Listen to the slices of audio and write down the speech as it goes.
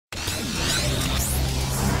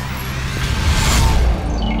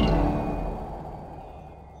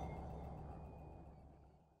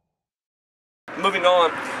moving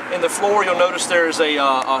on, in the floor you'll notice there's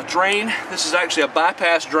a drain. This is actually a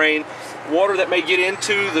bypass drain. Water that may get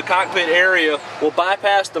into the cockpit area will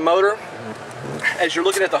bypass the motor. As you're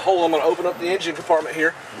looking at the hole, I'm going to open up the engine compartment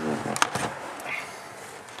here.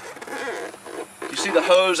 You see the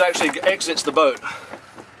hose actually exits the boat.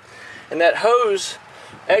 And that hose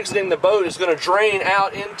exiting the boat is going to drain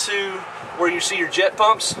out into where you see your jet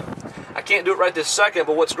pumps. I can't do it right this second,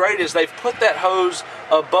 but what's great is they've put that hose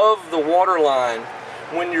above the water line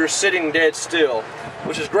when you're sitting dead still,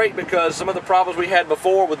 which is great because some of the problems we had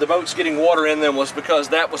before with the boats getting water in them was because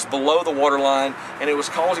that was below the water line and it was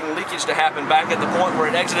causing leakage to happen back at the point where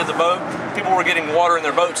it exited the boat. People were getting water in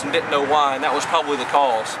their boats and didn't know why, and that was probably the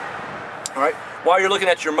cause. All right, while you're looking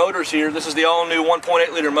at your motors here, this is the all-new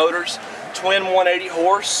 1.8 liter motors, twin 180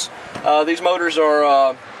 horse. These motors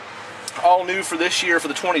are all new for this year for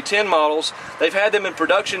the 2010 models. They've had them in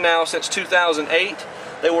production now since 2008.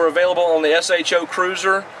 They were available on the SHO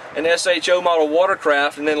Cruiser and SHO model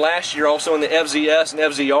watercraft, and then last year also in the FZS and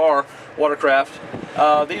FZR watercraft.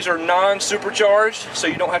 These are non-supercharged, so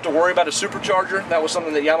you don't have to worry about a supercharger. That was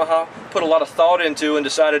something that Yamaha put a lot of thought into and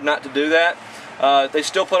decided not to do that. They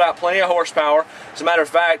still put out plenty of horsepower. As a matter of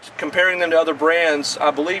fact, comparing them to other brands,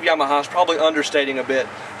 I believe Yamaha is probably understating a bit.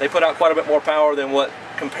 They put out quite a bit more power than what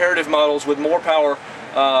comparative models with more power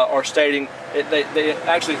are stating. They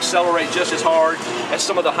actually accelerate just as hard as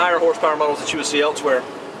some of the higher horsepower models that you would see elsewhere.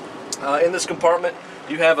 In this compartment,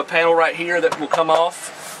 you have a panel right here that will come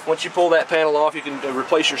off. Once you pull that panel off, you can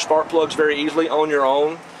replace your spark plugs very easily on your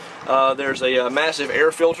own. There's a massive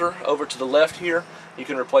air filter over to the left here. You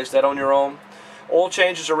can replace that on your own. Oil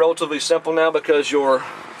changes are relatively simple now because your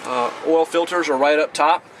oil filters are right up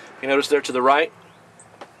top. You notice they're to the right.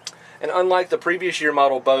 And unlike the previous year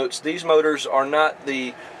model boats, these motors are not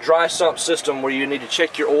the dry sump system where you need to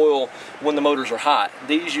check your oil when the motors are hot.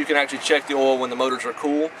 These you can actually check the oil when the motors are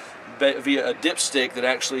cool via a dipstick that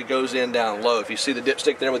actually goes in down low. If you see the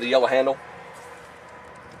dipstick there with the yellow handle.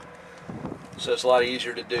 So it's a lot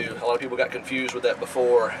easier to do. A lot of people got confused with that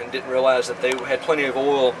before and didn't realize that they had plenty of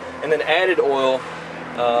oil and then added oil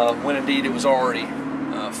when indeed it was already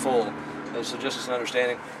full. So just as an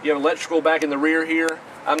understanding. You have electrical back in the rear here.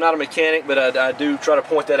 I'm not a mechanic, but I do try to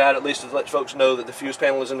point that out at least to let folks know that the fuse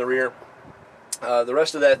panel is in the rear. The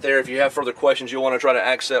rest of that there, if you have further questions, you'll want to try to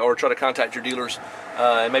access or try to contact your dealers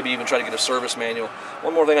and maybe even try to get a service manual.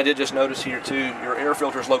 One more thing I did just notice here too, your air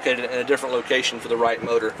filter is located in a different location for the right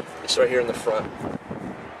motor. It's right here in the front.